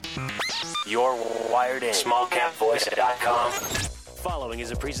You're wired in. SmallCapVoice.com. Following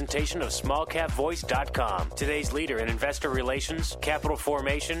is a presentation of SmallCapVoice.com, today's leader in investor relations, capital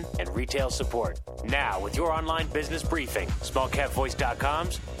formation, and retail support. Now, with your online business briefing,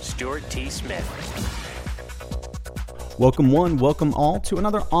 SmallCapVoice.com's Stuart T. Smith. Welcome one, welcome all to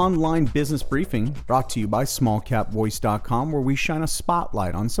another online business briefing brought to you by SmallCapVoice.com, where we shine a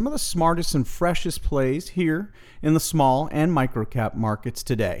spotlight on some of the smartest and freshest plays here in the small and microcap markets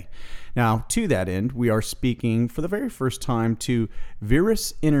today. Now, to that end, we are speaking for the very first time to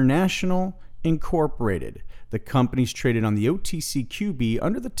Verus International Incorporated. The company's traded on the OTCQB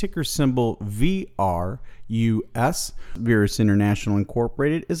under the ticker symbol VRUS. Verus International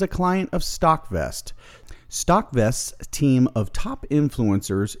Incorporated is a client of StockVest. StockVest's team of top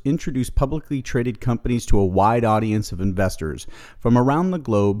influencers introduce publicly traded companies to a wide audience of investors from around the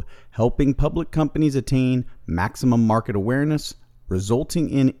globe, helping public companies attain maximum market awareness, resulting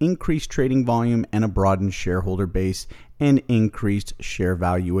in increased trading volume and a broadened shareholder base and increased share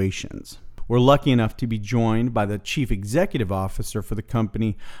valuations. We're lucky enough to be joined by the Chief Executive Officer for the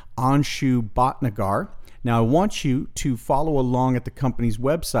company, Anshu Bhatnagar. Now, I want you to follow along at the company's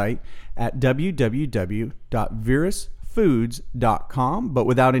website at www.verusfoods.com. But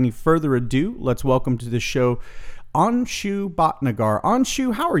without any further ado, let's welcome to the show Anshu Bhatnagar.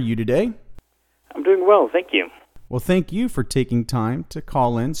 Anshu, how are you today? I'm doing well, thank you. Well, thank you for taking time to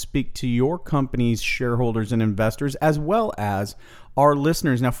call in, speak to your company's shareholders and investors, as well as our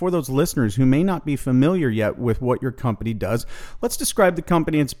listeners. Now, for those listeners who may not be familiar yet with what your company does, let's describe the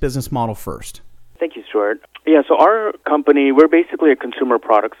company and its business model first. Thank you, Stuart. Yeah, so our company, we're basically a consumer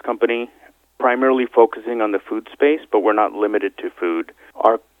products company, primarily focusing on the food space, but we're not limited to food.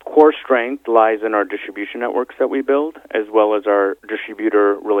 Our core strength lies in our distribution networks that we build, as well as our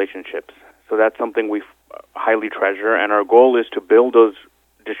distributor relationships. So that's something we highly treasure, and our goal is to build those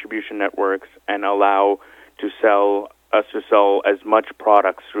distribution networks and allow us to sell as much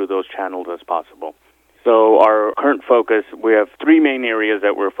products through those channels as possible. So our current focus, we have three main areas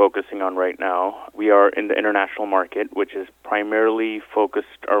that we're focusing on right now. We are in the international market, which is primarily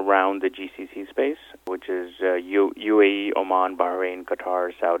focused around the GCC space, which is UAE, Oman, Bahrain,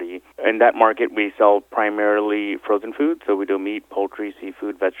 Qatar, Saudi. In that market, we sell primarily frozen food. So we do meat, poultry,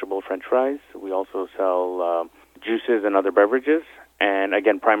 seafood, vegetable, French fries. We also sell juices and other beverages, and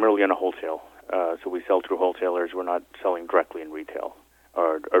again, primarily on a wholesale. So we sell through wholesalers. We're not selling directly in retail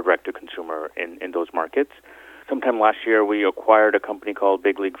or direct-to-consumer in those markets. Sometime last year, we acquired a company called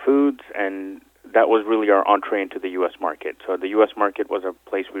Big League Foods, and that was really our entree into the U.S. market. So the U.S. market was a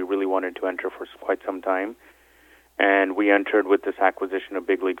place we really wanted to enter for quite some time, and we entered with this acquisition of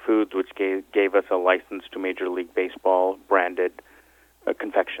Big League Foods, which gave us a license to Major League Baseball branded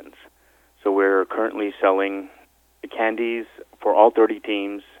confections. So we're currently selling candies for all 30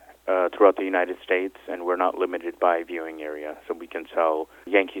 teams throughout the United States, and we're not limited by viewing area. So we can sell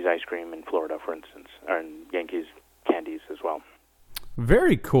Yankees ice cream in Florida, for instance, and Yankees candies as well.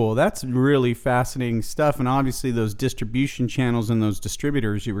 Very cool. That's really fascinating stuff. And obviously those distribution channels and those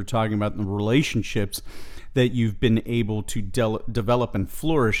distributors you were talking about, the relationships that you've been able to develop and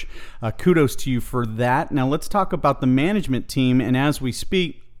flourish. Kudos to you for that. Now let's talk about the management team. And as we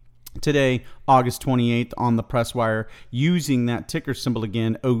speak, today, August 28th, on the press wire, using that ticker symbol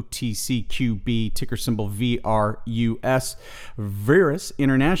again, OTCQB, ticker symbol VRUS, Verus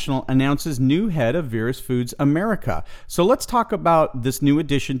International announces new head of Verus Foods America. So let's talk about this new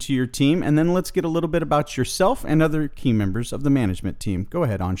addition to your team, and then let's get a little bit about yourself and other key members of the management team. Go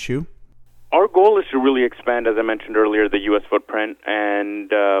ahead, Anshu. Our goal is to really expand, as I mentioned earlier, the U.S. footprint,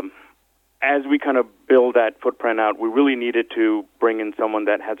 and as we kind of build that footprint out, we really needed to bring in someone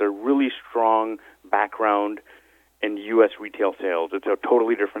that has a really strong background in U.S. retail sales. It's a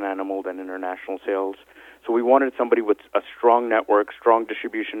totally different animal than international sales. So we wanted somebody with a strong network, strong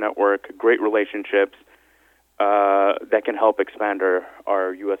distribution network, great relationships that can help expand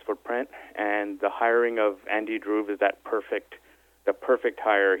our U.S. footprint. And the hiring of Andy Druve is the perfect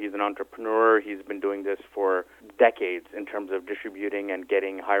hire. He's an entrepreneur. He's been doing this for decades in terms of distributing and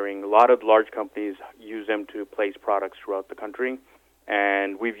hiring. A lot of large companies use him to place products throughout the country,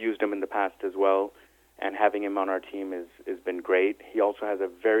 and we've used him in the past as well, and having him on our team has been great. He also has a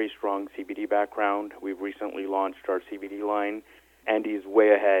very strong CBD background. We've recently launched our CBD line. Andy's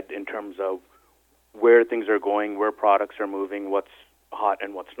way ahead in terms of where things are going, where products are moving, what's hot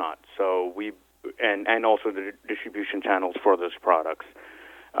and what's not. So and also the distribution channels for those products.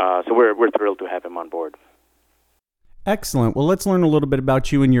 So we're thrilled to have him on board. Excellent. Well, let's learn a little bit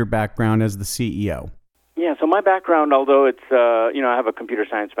about you and your background as the CEO. Yeah, So my background, although it's, I have a computer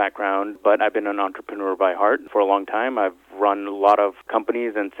science background, but I've been an entrepreneur by heart for a long time. I've run a lot of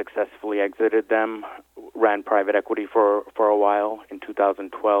companies and successfully exited them, ran private equity for a while. In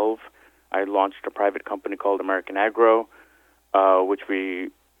 2012, I launched a private company called American Agro, which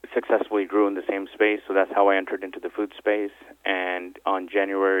we successfully grew in the same space. So that's how I entered into the food space. And on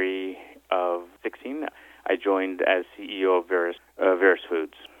January of 16, I joined as CEO of Verus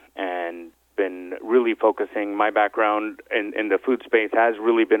Foods, and been really focusing. My background in the food space has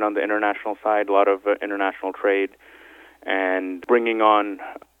really been on the international side, a lot of international trade, and bringing on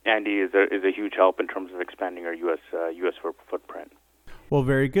Andy is a huge help in terms of expanding our U.S. footprint. Well,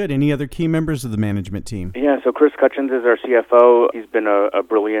 very good. Any other key members of the management team? Yeah, so Chris Cutchins is our CFO. He's been a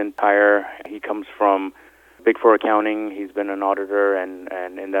brilliant hire. He comes from Big Four accounting. He's been an auditor and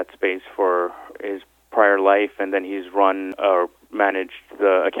in that space for his prior life, and then he's run or managed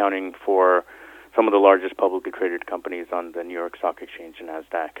the accounting for some of the largest publicly traded companies on the New York Stock Exchange and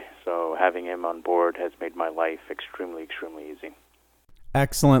NASDAQ. So having him on board has made my life extremely, extremely easy.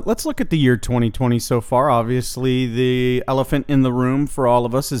 Excellent. Let's look at the year 2020 so far. Obviously, the elephant in the room for all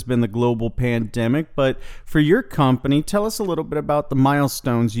of us has been the global pandemic. But for your company, tell us a little bit about the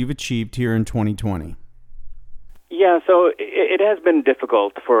milestones you've achieved here in 2020. Yeah, so it has been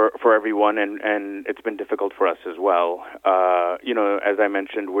difficult for everyone, and it's been difficult for us as well. As I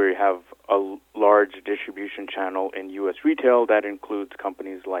mentioned, we have a large distribution channel in U.S. retail that includes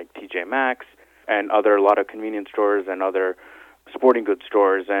companies like TJ Maxx and a lot of convenience stores and other sporting goods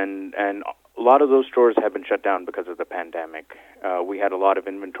stores, and a lot of those stores have been shut down because of the pandemic. We had a lot of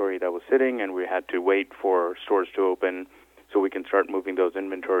inventory that was sitting, and we had to wait for stores to open so we can start moving those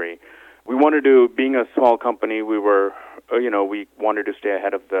inventory. We wanted to, being a small company, we wanted to stay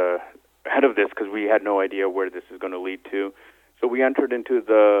ahead of this because we had no idea where this is going to lead to. So we entered into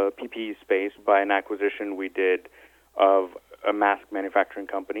the PPE space by an acquisition we did of a mask manufacturing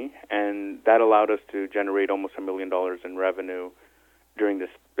company, and that allowed us to generate almost $1 million in revenue during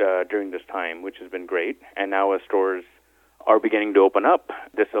this time, which has been great. And now as stores are beginning to open up,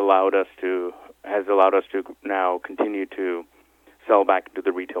 this has allowed us to now continue to sell back into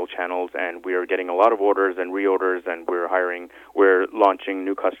the retail channels, and we are getting a lot of orders and reorders, and we're launching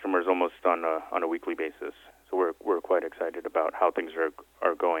new customers almost on a weekly basis. So we're quite excited about how things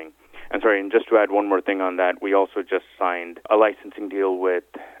are going. And just to add one more thing on that, we also just signed a licensing deal with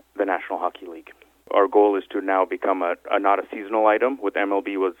the National Hockey League. Our goal is to now become not a seasonal item. With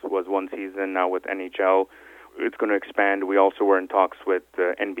MLB was one season, now with NHL, it's going to expand. We also were in talks with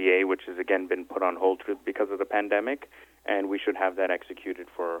the NBA, which has again been put on hold because of the pandemic, and we should have that executed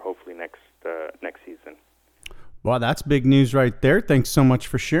for hopefully next season. Well, that's big news right there. Thanks so much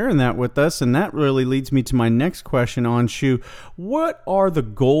for sharing that with us. And that really leads me to my next question, Anshu. What are the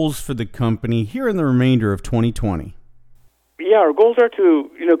goals for the company here in the remainder of 2020? Yeah, our goals are to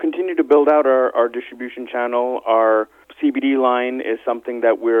continue to build out our distribution channel. Our CBD line is something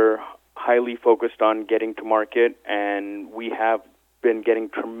that we're highly focused on getting to market, and we have been getting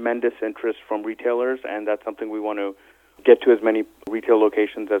tremendous interest from retailers, and that's something we want to get to as many retail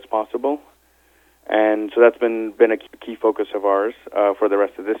locations as possible. And so that's been a key focus of ours for the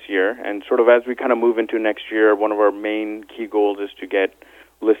rest of this year. And sort of as we kind of move into next year, one of our main key goals is to get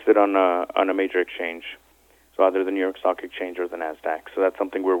listed on a major exchange, so either the New York Stock Exchange or the NASDAQ. So that's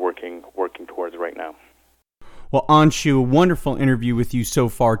something we're working towards right now. Well, Anshu, a wonderful interview with you so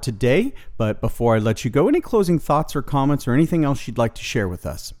far today. But before I let you go, any closing thoughts or comments or anything else you'd like to share with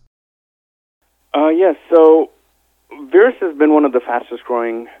us? Yes. So Verus has been one of the fastest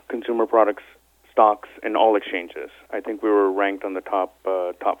growing consumer products stocks in all exchanges. I think we were ranked on the top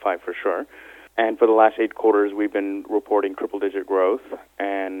 5 for sure. And for the last 8 quarters, we've been reporting triple-digit growth.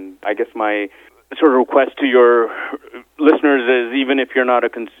 And I guess my sort of request to your listeners is, even if you're not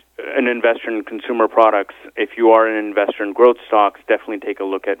an investor in consumer products, if you are an investor in growth stocks, definitely take a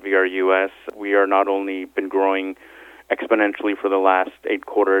look at VRUS. We are not only been growing exponentially for the last 8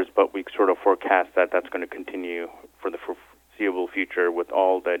 quarters, but we sort of forecast that that's going to continue for the foreseeable future with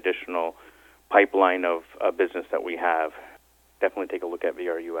all the additional pipeline of business that we have. Definitely take a look at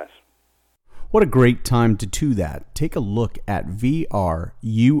VRUS. What a great time to do that. Take a look at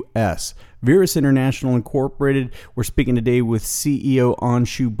VRUS, Verus International Incorporated. We're speaking today with CEO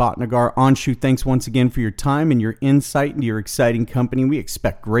Anshu Bhatnagar. Anshu, thanks once again for your time and your insight into your exciting company. We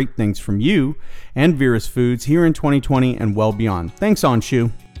expect great things from you and Verus Foods here in 2020 and well beyond. Thanks,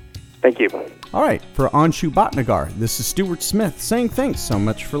 Anshu. Thank you. All right, for Anshu Bhatnagar, this is Stuart Smith saying thanks so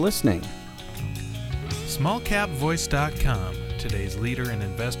much for listening. SmallCapVoice.com, today's leader in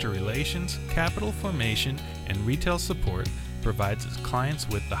investor relations, capital formation, and retail support, provides its clients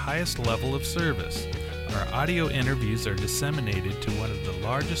with the highest level of service. Our audio interviews are disseminated to one of the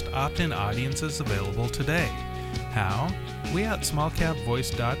largest opt-in audiences available today. How? We at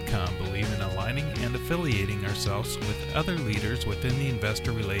smallcapvoice.com believe in aligning and affiliating ourselves with other leaders within the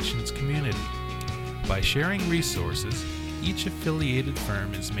investor relations community. By sharing resources, each affiliated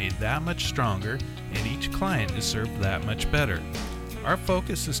firm is made that much stronger and each client is served that much better. Our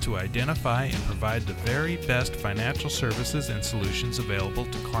focus is to identify and provide the very best financial services and solutions available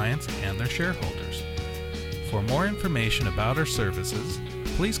to clients and their shareholders. For more information about our services,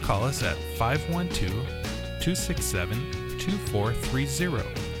 please call us at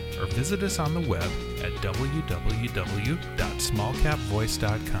 512-267-2430 or visit us on the web at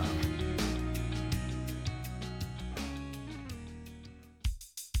www.smallcapvoice.com.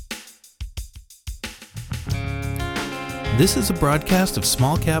 This is a broadcast of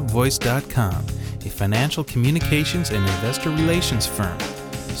smallcapvoice.com, a financial communications and investor relations firm.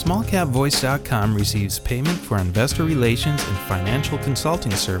 Smallcapvoice.com receives payment for investor relations and financial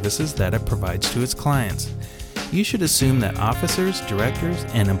consulting services that it provides to its clients. You should assume that officers, directors,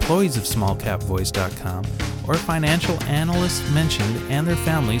 and employees of smallcapvoice.com or financial analysts mentioned and their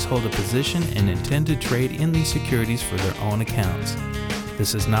families hold a position and intend to trade in these securities for their own accounts.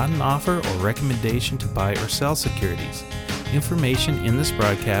 This is not an offer or recommendation to buy or sell securities. Information in this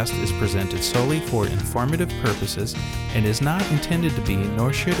broadcast is presented solely for informative purposes and is not intended to be,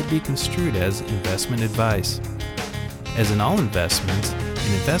 nor should it be construed as, investment advice. As in all investments,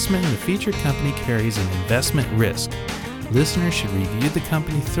 an investment in the featured company carries an investment risk. Listeners should review the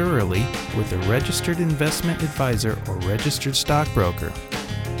company thoroughly with a registered investment advisor or registered stockbroker.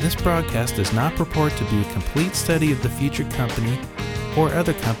 This broadcast does not purport to be a complete study of the featured company or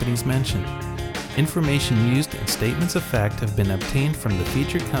other companies mentioned. Information used and statements of fact have been obtained from the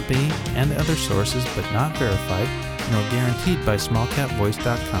featured company and other sources but not verified nor guaranteed by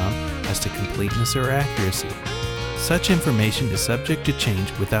smallcapvoice.com as to completeness or accuracy. Such information is subject to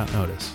change without notice.